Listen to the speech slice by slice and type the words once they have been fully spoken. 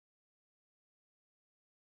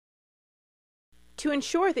To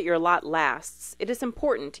ensure that your lot lasts, it is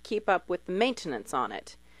important to keep up with the maintenance on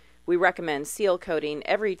it. We recommend seal coating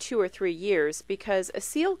every 2 or 3 years because a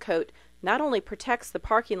seal coat not only protects the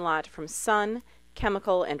parking lot from sun,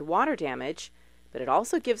 chemical, and water damage, but it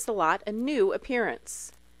also gives the lot a new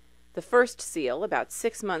appearance. The first seal, about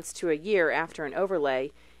 6 months to a year after an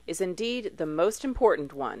overlay, is indeed the most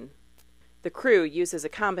important one. The crew uses a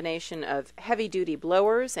combination of heavy-duty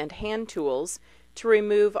blowers and hand tools to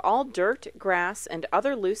remove all dirt, grass, and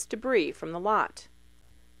other loose debris from the lot.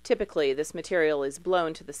 Typically, this material is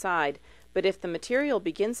blown to the side, but if the material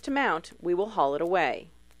begins to mount, we will haul it away.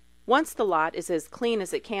 Once the lot is as clean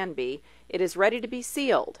as it can be, it is ready to be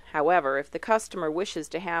sealed. However, if the customer wishes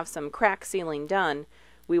to have some crack sealing done,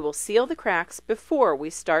 we will seal the cracks before we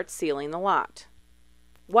start sealing the lot.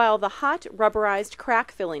 While the hot rubberized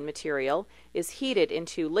crack filling material is heated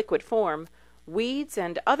into liquid form, weeds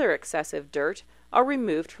and other excessive dirt are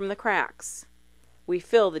removed from the cracks. We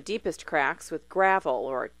fill the deepest cracks with gravel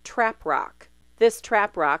or trap rock. This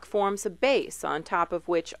trap rock forms a base on top of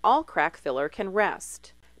which all crack filler can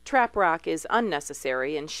rest. Trap rock is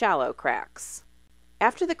unnecessary in shallow cracks.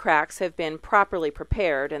 After the cracks have been properly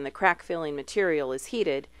prepared and the crack filling material is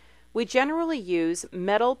heated, we generally use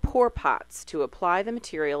metal pour pots to apply the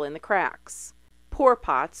material in the cracks. Pour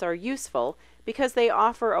pots are useful because they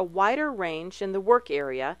offer a wider range in the work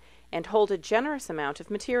area and hold a generous amount of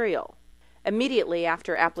material. Immediately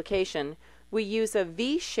after application, we use a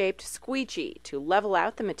V-shaped squeegee to level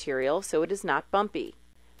out the material so it is not bumpy.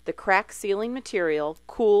 The crack sealing material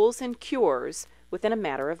cools and cures within a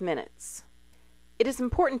matter of minutes. It is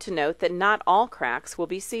important to note that not all cracks will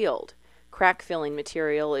be sealed. Crack filling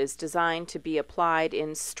material is designed to be applied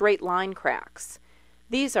in straight line cracks.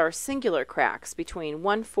 These are singular cracks between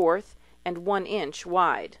 1/4 and 1 inch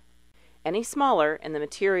wide. Any smaller and the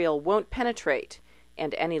material won't penetrate,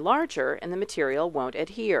 and any larger and the material won't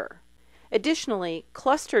adhere. Additionally,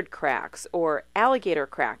 clustered cracks or alligator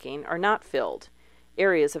cracking are not filled.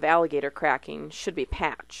 Areas of alligator cracking should be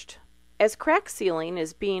patched. As crack sealing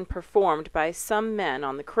is being performed by some men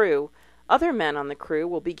on the crew, other men on the crew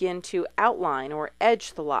will begin to outline or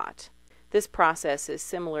edge the lot. This process is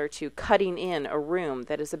similar to cutting in a room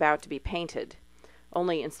that is about to be painted.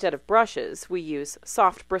 Only instead of brushes, we use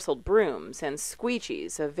soft bristled brooms and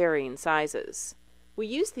squeegees of varying sizes. We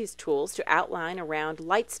use these tools to outline around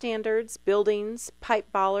light standards, buildings, pipe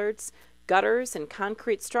bollards, gutters, and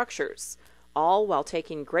concrete structures, all while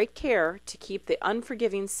taking great care to keep the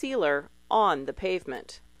unforgiving sealer on the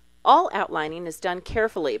pavement. All outlining is done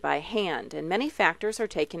carefully by hand, and many factors are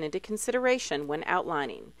taken into consideration when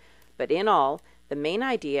outlining. But in all, the main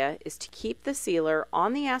idea is to keep the sealer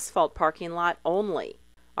on the asphalt parking lot only.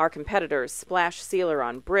 Our competitors splash sealer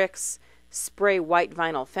on bricks, spray white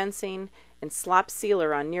vinyl fencing, and slop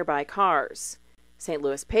sealer on nearby cars. St.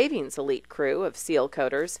 Louis Paving's elite crew of seal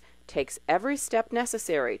coaters takes every step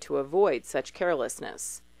necessary to avoid such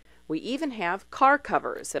carelessness. We even have car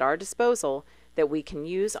covers at our disposal that we can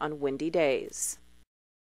use on windy days.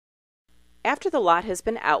 After the lot has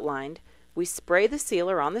been outlined, we spray the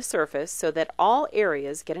sealer on the surface so that all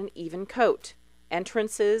areas get an even coat.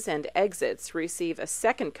 Entrances and exits receive a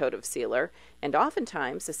second coat of sealer, and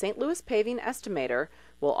oftentimes the St. Louis Paving estimator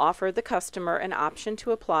will offer the customer an option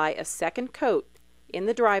to apply a second coat in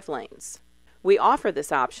the drive lanes. We offer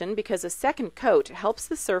this option because a second coat helps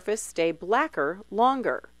the surface stay blacker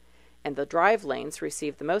longer, and the drive lanes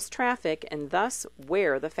receive the most traffic and thus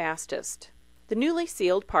wear the fastest. The newly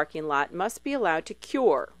sealed parking lot must be allowed to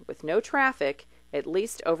cure with no traffic at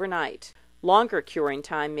least overnight. Longer curing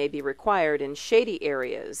time may be required in shady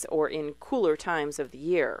areas or in cooler times of the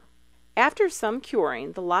year. After some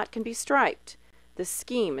curing, the lot can be striped. The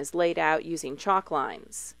scheme is laid out using chalk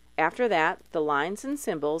lines. After that, the lines and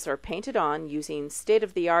symbols are painted on using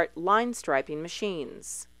state-of-the-art line striping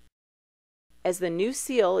machines. As the new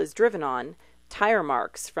seal is driven on, tire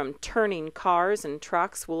marks from turning cars and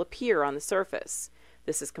trucks will appear on the surface.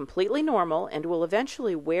 This is completely normal and will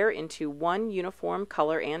eventually wear into one uniform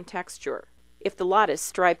color and texture. If the lot is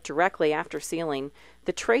striped directly after sealing,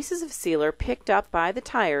 the traces of sealer picked up by the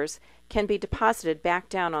tires can be deposited back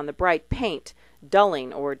down on the bright paint,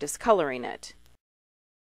 dulling or discoloring it.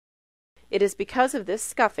 It is because of this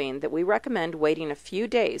scuffing that we recommend waiting a few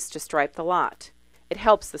days to stripe the lot. It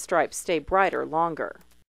helps the stripes stay brighter longer.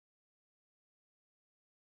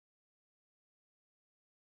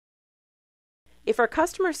 If our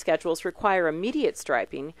customer schedules require immediate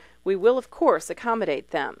striping, we will of course accommodate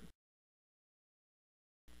them.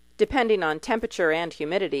 Depending on temperature and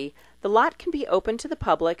humidity, the lot can be open to the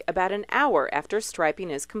public about an hour after striping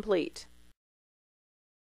is complete.